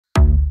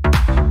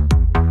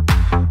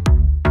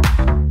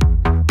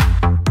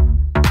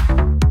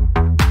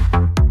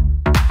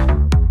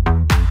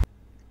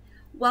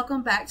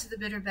Welcome back to the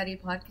Bitter Betty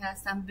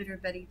podcast. I'm Bitter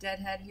Betty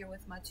Deadhead here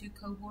with my two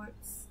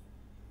cohorts.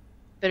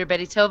 Bitter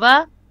Betty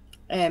Tova.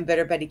 And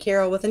Bitter Betty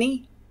Carol with an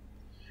E.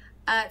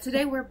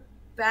 Today we're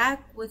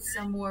back with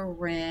some more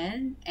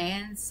Ren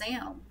and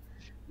Sam.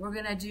 We're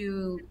going to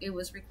do, it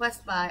was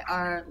requested by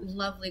our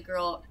lovely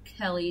girl,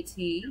 Kelly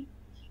T.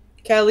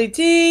 Kelly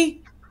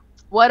T.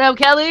 What up,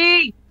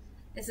 Kelly?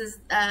 This is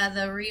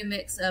the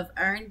remix of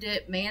Earned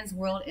It, Man's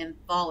World, and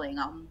Falling.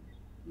 I'm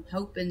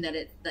hoping that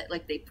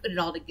like they put it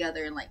all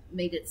together and like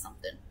made it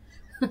something.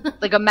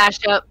 Like a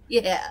mashup.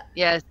 Yeah.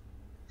 Yes.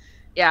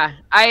 Yeah.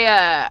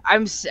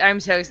 I'm so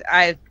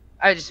excited.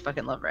 I just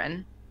fucking love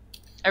Ren.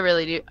 I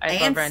really do. I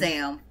love Ren. And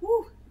Sam.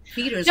 Woo.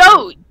 Peter's.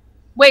 Yo,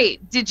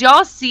 wait. Did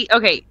y'all see?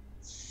 Okay.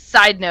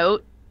 Side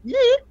note.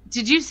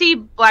 Did you see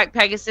Black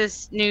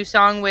Pegasus' new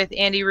song with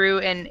Andy Rue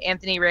and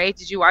Anthony Ray?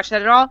 Did you watch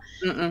that at all?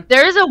 Mm-mm.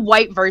 There is a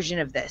white version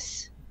of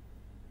this.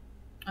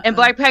 And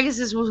Black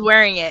Pegasus was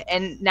wearing it,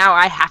 and now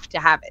I have to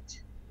have it.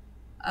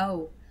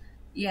 Oh,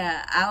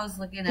 yeah. I was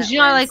looking at. Because you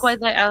know I like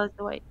white. I like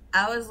the white.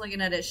 I was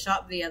looking at his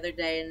shop the other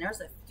day, and there's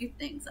a few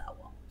things I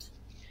want.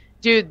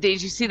 Dude,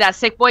 did you see that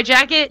Sick Boy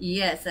jacket?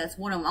 Yes, that's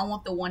one of them. I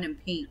want the one in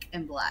pink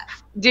and black.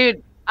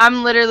 Dude,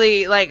 I'm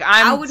literally like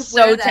I would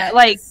so wear that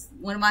like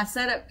when my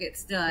setup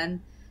gets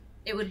done.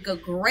 It would go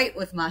great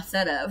with my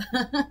setup.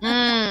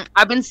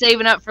 I've been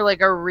saving up for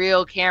like a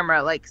real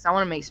camera, like, cause I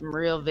want to make some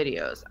real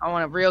videos. I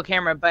want a real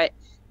camera,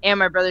 and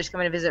my brother's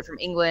coming to visit from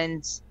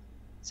England,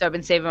 so I've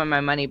been saving on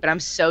my money. But I'm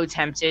so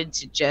tempted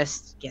to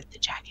just get the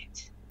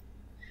jacket.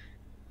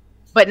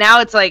 But now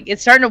it's like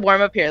it's starting to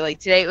warm up here. Like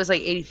today, it was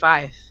like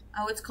 85.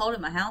 Oh, it's cold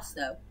in my house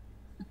though.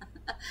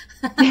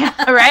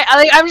 Yeah, right.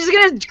 I'm just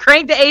gonna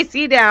crank the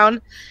AC down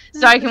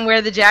so I can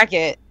wear the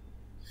jacket.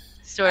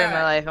 Story of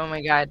my life. Oh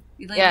my god.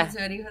 You ladies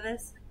ready for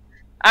this?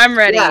 I'm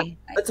ready. Yeah.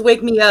 Let's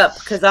wake me up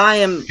because I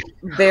am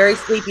very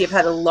sleepy. I've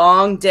had a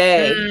long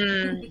day.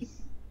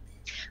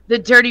 The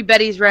Dirty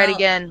Betty's right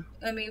again.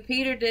 I mean,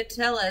 Peter did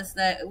tell us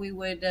that we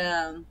would,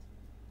 that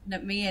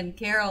me and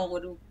Carol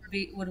would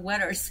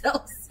wet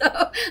ourselves.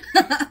 So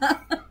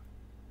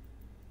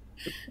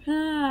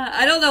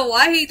I don't know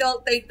why he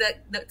don't think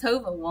that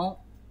Tova won't.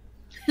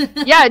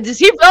 Yeah, does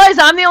he realize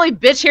I'm the only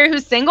bitch here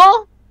who's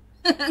single?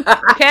 Okay,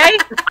 I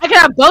can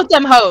have both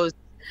them hoes.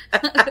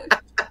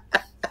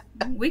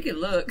 We can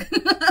look.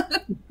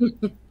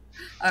 Right.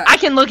 I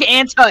can look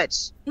and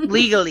touch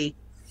legally.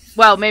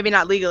 Well, maybe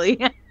not legally.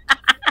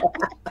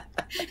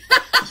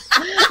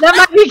 That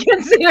might be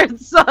considered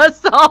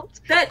assault.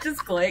 That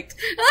just clicked.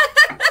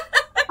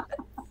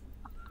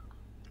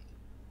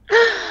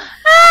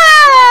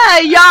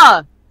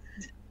 Yeah.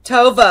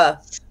 Tova,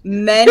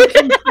 men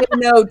can say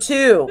no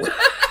too.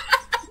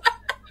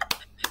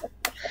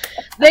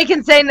 They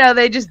can say no,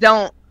 they just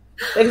don't.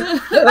 They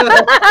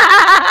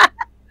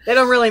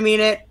don't really mean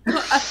it.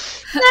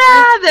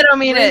 They don't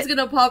mean Lynn's it.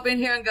 Gonna pop in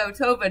here and go,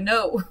 Tova,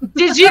 no.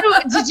 Did you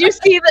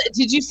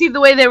see the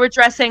way they were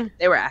dressing?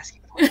 They were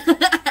asking.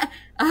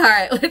 All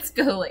right, let's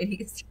go,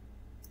 ladies.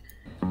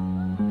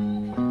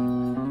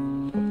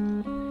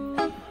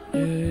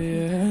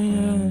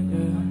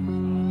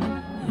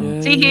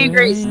 See, he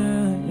agrees.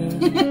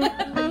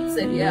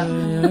 Said yeah.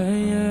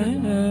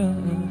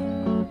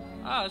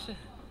 Oh, shit.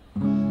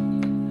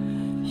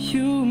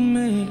 You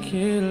make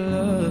it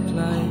look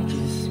like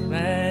it's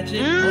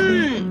magic.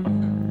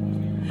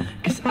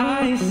 Cause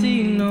I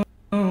see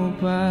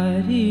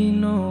nobody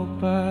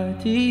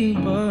but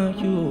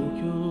you.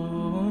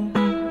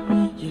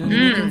 You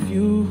look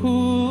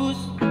confused.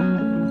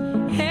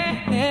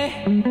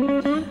 Hey,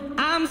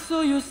 I'm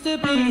so used to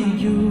being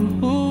you.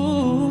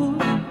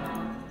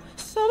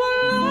 So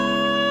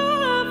I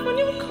love when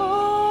you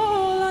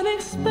call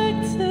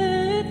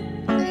unexpected.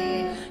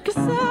 Cause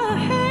I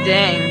hate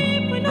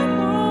Dang. when I'm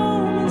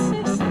almost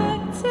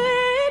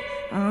expected.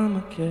 I'm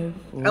a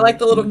careful. I like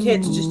the little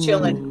kids just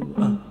chilling.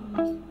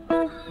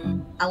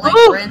 I like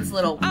Ren's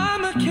little.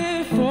 I'm a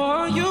care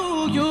for you.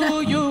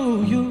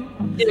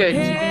 Dude.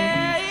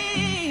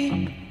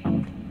 Hey,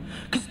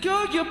 cause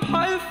girl, you're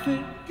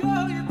perfect.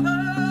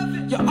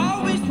 You're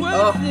always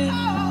worth it.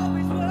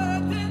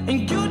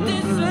 And you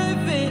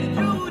deserve it.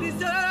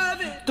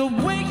 The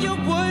way you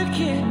work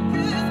it.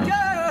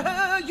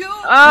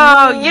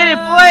 Oh, get it,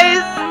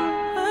 boys.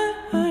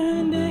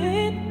 Earned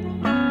it.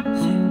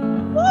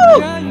 Woo.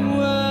 Girl,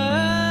 you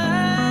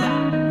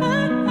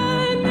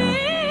earned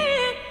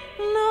it.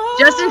 No.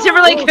 Justin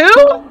Timberlake who?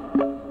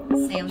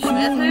 Sam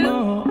Smith, who?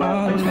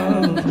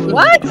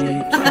 What?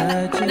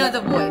 No,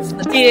 the voice.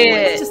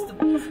 Yeah. Just the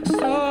voice.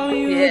 So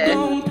you Yeah.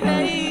 don't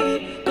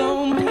pay.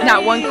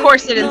 Not one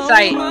corset in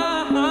sight.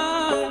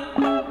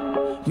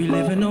 We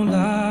live in no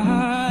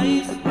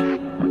lies.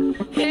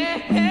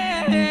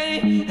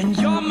 Hey, and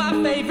you're my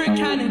favorite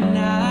kind of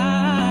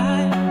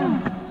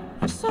night.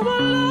 So I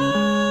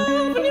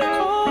love when you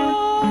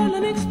call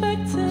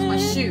unexpected. My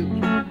shoe.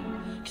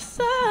 'Cause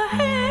I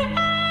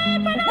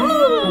hate when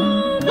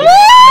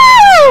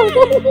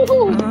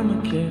Woo!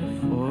 I'ma care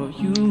for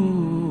you.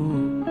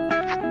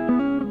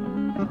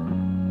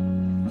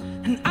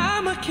 And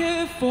I'ma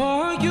care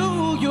for you.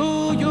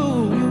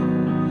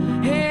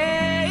 Hey.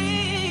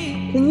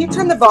 you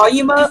turn the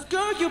volume up?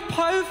 Girl, you're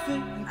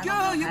perfect.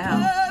 Girl, you're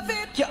how.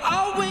 perfect. You're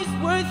always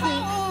worth it.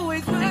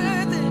 Always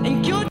worth it.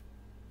 And you're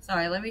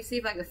Sorry, let me see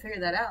if I can figure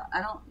that out.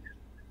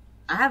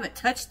 I haven't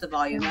touched the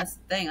volume. That's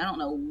the thing. I don't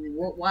know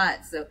why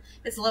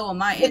it's low on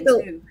my end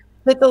too.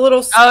 Hit the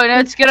little. Oh no,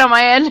 it's good on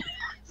my end.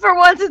 For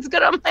once, it's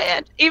good on my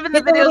end. Even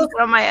the video's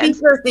good on my end.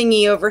 Speaker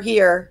thingy over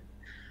here.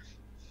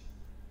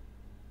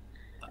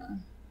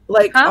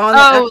 Like Huh? on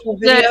the actual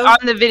video? On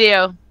the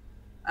video.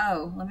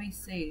 Oh, let me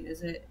see.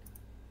 Is it?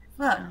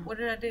 Fuck. What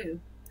did I do?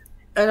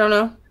 I don't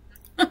know.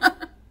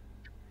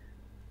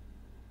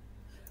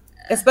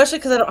 Especially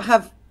because I don't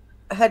have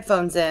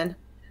headphones in.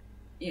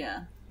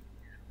 Yeah.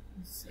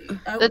 Let's see.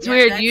 Oh, That's yeah,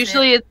 weird. that's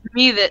Usually it.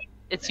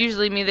 it's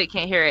usually me that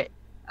can't hear it.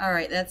 All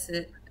right, that's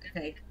it.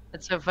 Okay.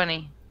 That's so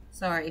funny.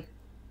 Sorry.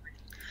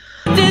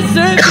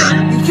 deserve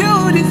it.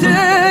 You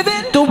deserve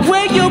it. The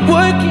way you're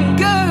working,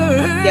 girl.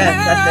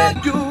 Yes, that's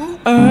it. You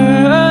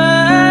earn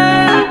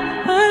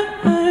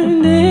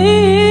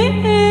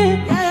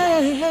it.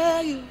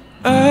 Yeah, you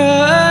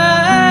earn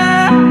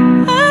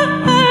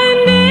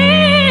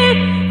it.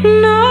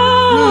 No.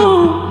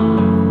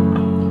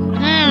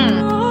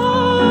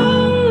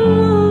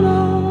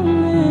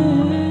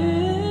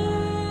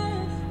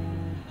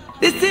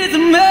 This is a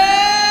man.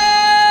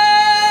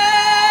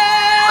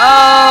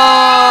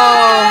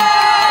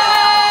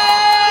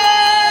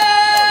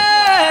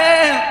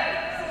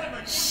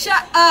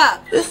 Shut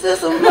up. This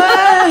is a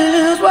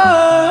man's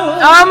world.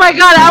 Oh my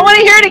god, I want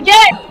to hear it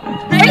again.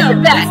 Take Hang on,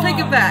 it back. let's take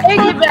it back. Take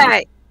it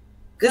back.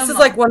 This Come is on.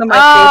 like one of my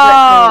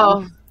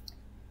favorite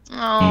Oh.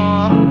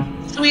 Oh.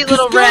 Sweet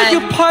little Girl, Ren.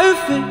 you're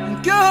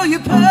perfect. Girl, you're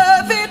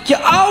perfect.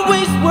 You're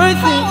always worth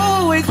it.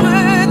 Always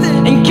worth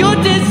it. And you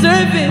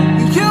deserve it.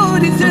 You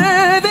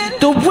deserve it.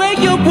 The way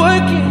you're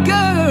working,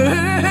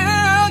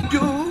 girl.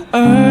 You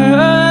earn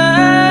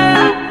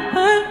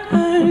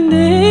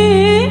it.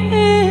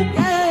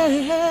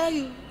 Yeah,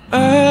 you earn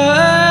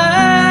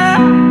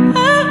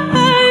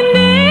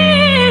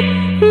it.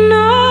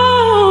 No.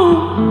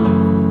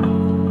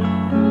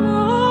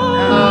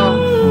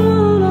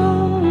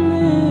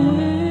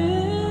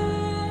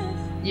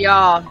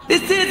 Y'all.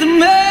 This is a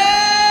man.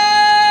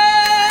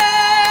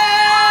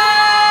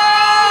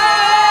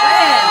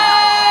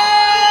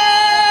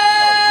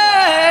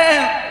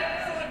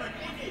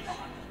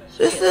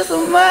 This is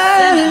a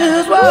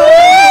man's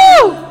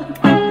world.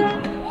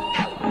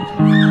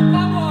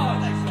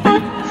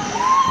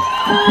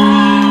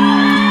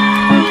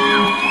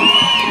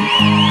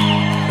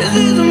 This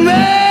is a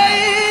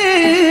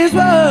man's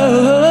world.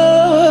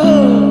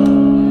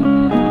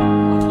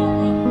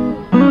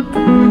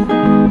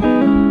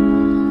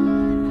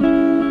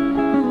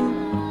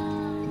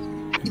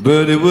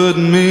 But it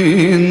wouldn't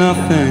mean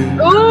nothing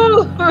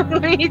Ooh,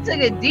 he took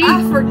a deep.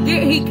 I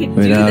forget he could do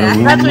without a that.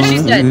 That's what she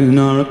said. woman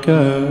or a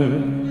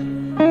girl.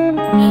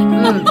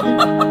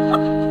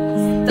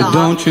 Stop.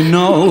 Don't you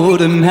know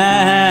the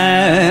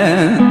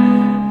man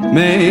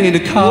made a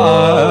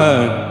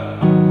card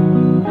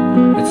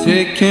to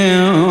take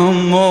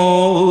him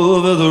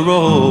over the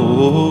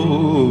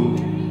road?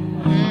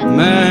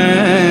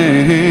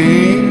 Man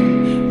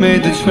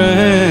made the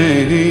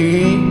train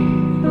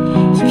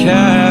to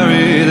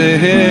carry the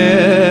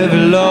heavy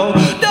load.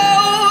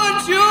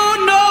 Don't you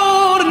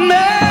know the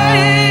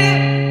man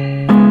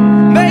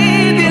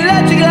made the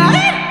electric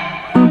light?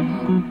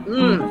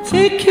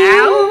 Take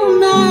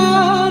him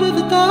out of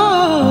the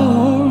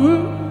door.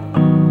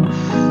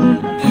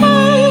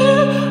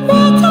 Hey,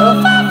 what to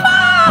find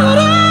out?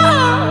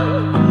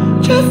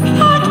 Just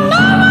like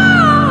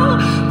normal.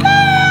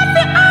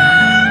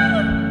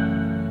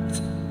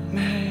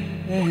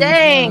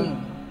 Dang.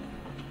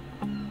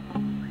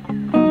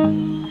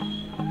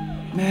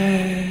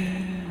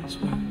 Man's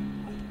work.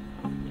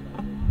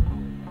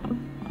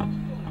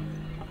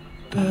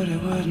 But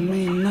it wouldn't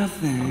mean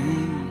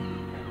nothing.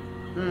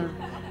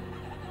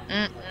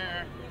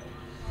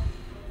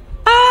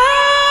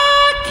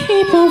 I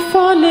keep on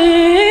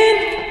falling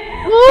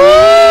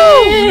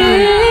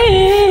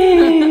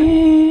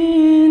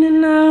in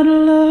and out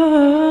of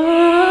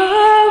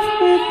love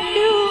with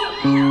you.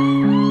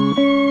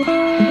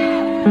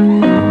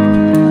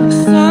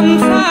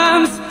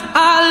 Sometimes I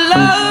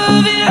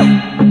love you.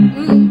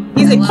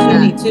 He's a I love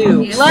cutie that. too.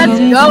 Yeah. Let's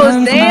go,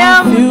 Sometimes I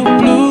Sam. feel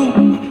blue.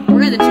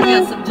 We're gonna check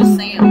out some just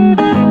Sam.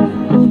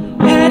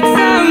 At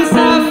times I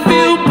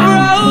feel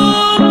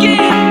broken.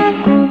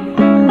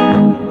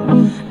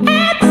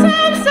 At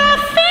times I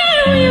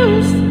feel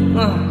used.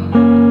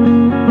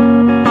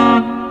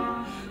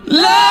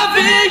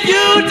 Loving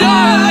you,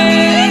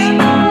 darling,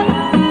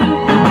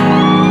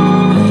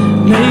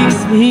 makes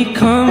me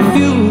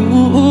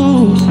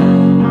confused.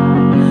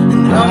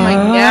 And Oh my I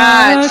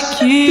gosh.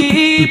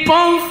 keep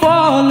on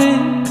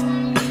falling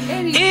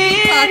And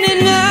he's in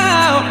and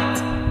out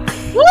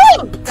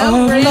Woo!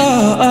 of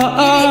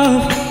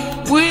love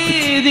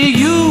with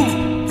you.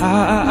 I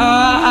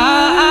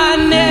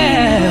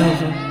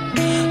never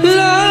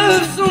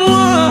loved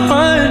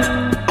someone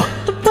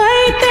the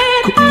way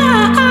that I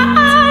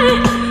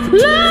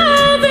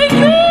love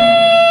you.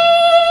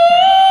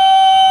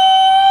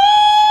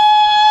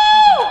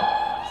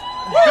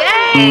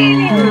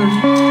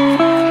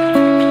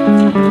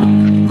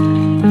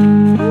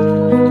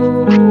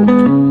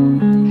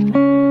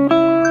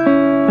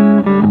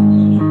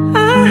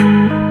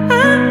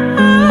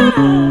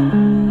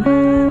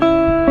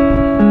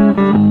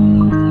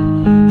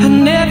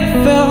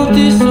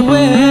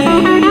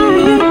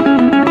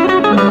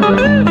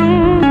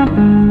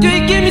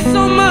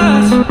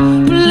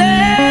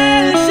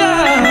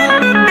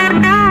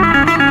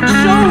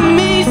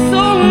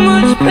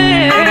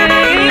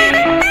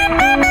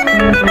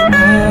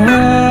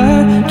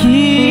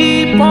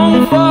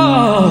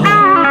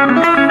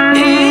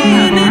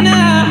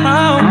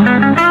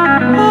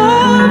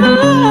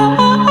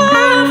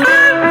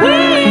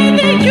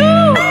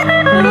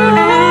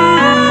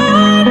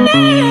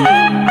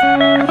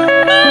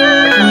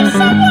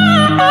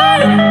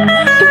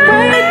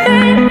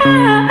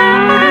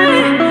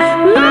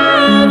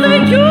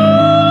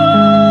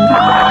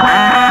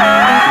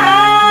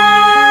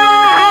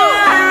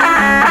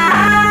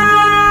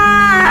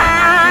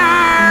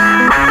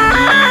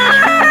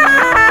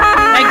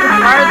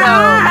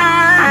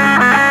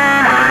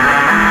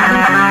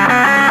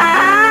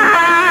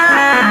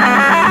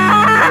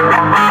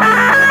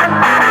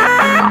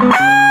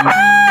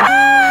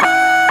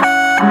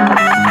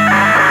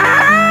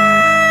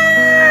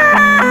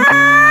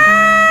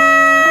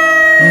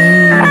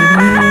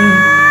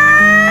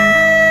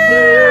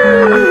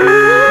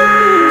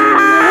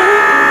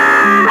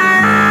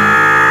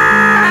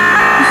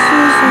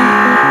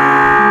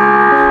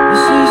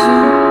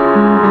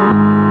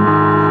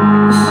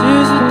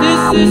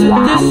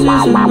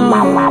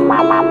 keep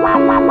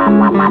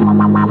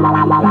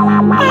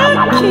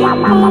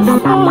on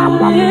falling,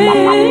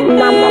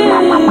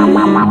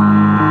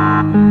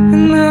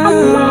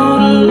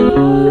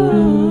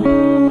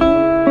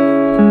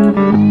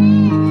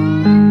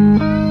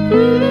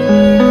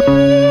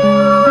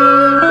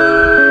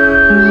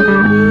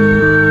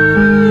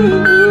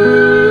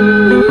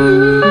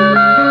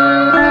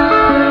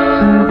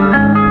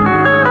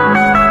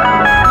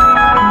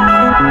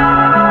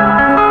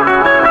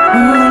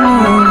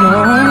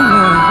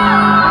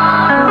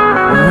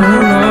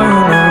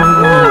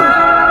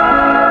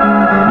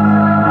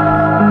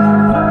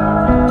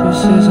 and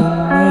this is a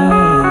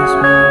man's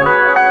world.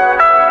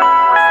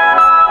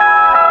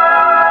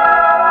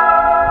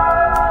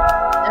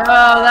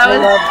 Oh, that was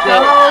loved so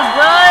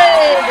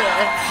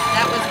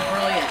That was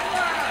brilliant.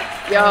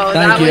 good. Yo,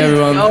 Thank that you, was,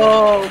 everyone.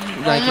 Oh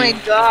Thank my you.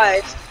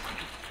 gosh.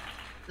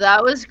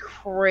 That was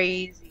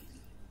crazy.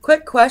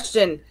 Quick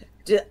question.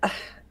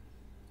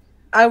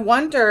 I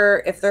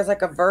wonder if there's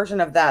like a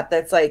version of that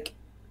that's like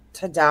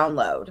to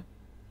download.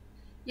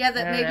 Yeah,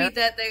 that I don't maybe know.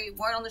 that they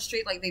weren't on the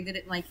street, like they did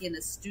it like in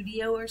a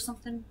studio or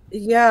something.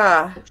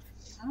 Yeah.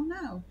 I don't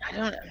know. I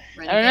don't know. That's a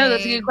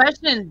Renegade. good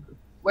question.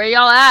 Where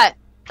y'all at?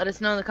 Let us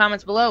know in the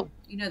comments below.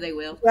 You know they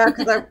will. Yeah,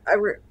 because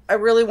I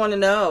really want to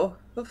know.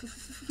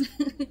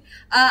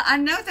 I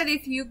know that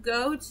if you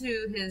go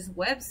to his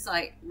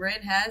website,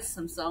 Red has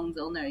some songs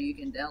on there you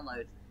can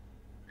download.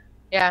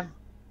 Yeah.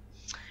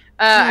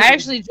 I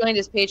actually joined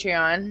his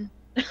Patreon.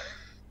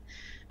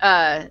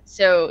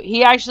 So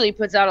he actually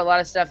puts out a lot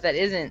of stuff that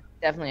isn't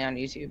definitely on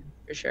YouTube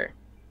for sure.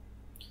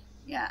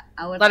 Yeah,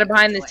 I would. A lot of like to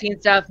behind the join.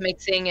 scenes stuff,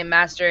 mixing and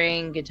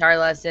mastering, guitar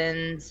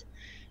lessons,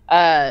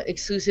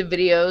 exclusive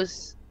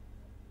videos.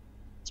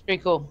 It's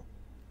pretty cool.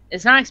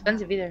 It's not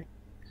expensive either.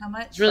 How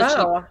much? It's really cheap.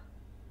 Oh.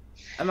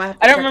 I might have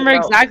to I don't check it remember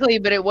out. exactly,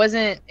 but it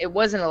wasn't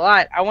a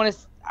lot.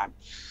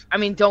 I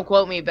mean, don't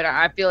quote me, but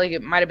I feel like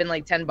it might have been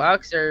like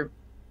 $10 or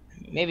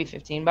maybe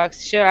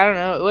 $15. Sure, I don't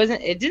know.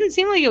 It didn't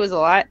seem like it was a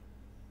lot.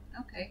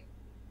 Okay.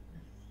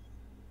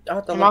 I'll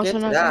have to I'm look also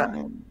into not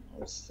that.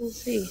 We'll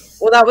see.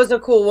 Well, that was a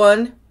cool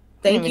one.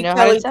 Thank even you, know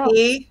how to Kelly tell.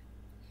 P.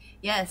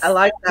 Yes. I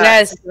like that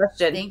Yes.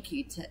 suggestion. Thank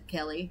you,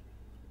 Kelly.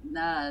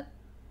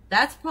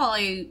 That's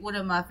probably one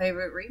of my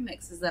favorite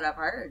remixes that I've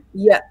heard.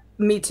 Yeah,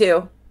 me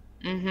too.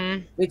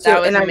 Mm-hmm. Me too. That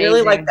was And I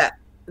really like amazing.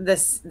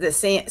 that. The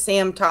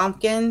Sam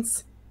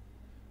Tompkins.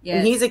 Yes.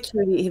 And he's a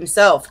cutie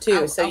himself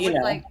too. So I you would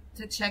know. like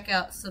to check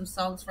out some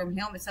songs from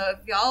him. So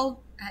if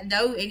y'all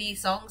know any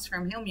songs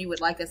from him you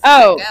would like us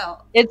to check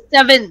out, It's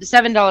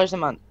 $7 a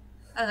month.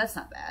 oh, that's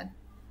not bad.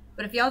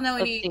 But if y'all know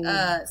any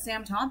Let's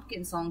Sam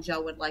Tompkins songs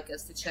y'all would like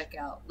us to check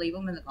out, leave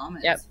them in the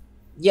comments. Yep.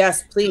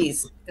 Yes,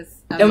 please.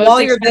 'Cause, And most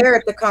while you're expensive- there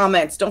at the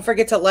comments, don't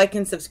forget to like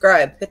and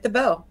subscribe. Hit the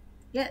bell.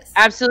 yes,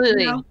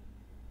 Absolutely. You know,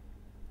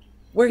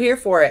 we're here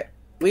for it.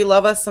 We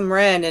love us some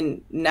Ren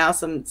and now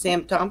some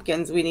Sam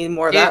Tompkins. We need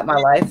more of that in my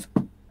life.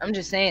 I'm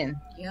just saying.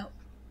 yep.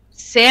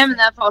 Sam and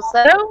that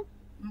falsetto,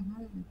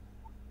 Mm-hmm.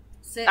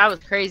 Sick. that was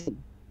crazy.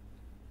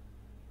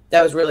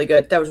 That was really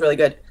good. That was really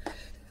good.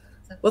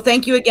 Well,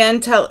 thank you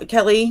again,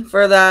 Kelly,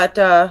 for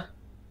that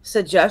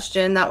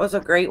suggestion. That was a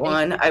great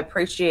one. I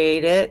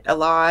appreciate it a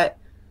lot.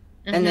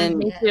 And then,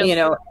 Me too. you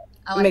know,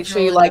 I like make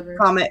sure you drooling like, over-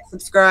 comment,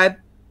 subscribe.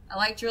 I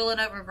like drooling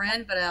over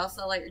Ren, but I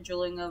also like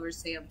drooling over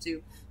Sam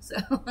too. So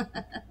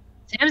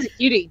Sam's a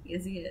cutie.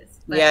 yes, he is.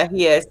 But Yeah,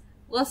 he is.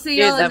 we'll see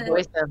Here's y'all that in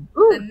voice of.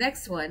 the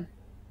next one.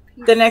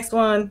 The next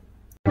one.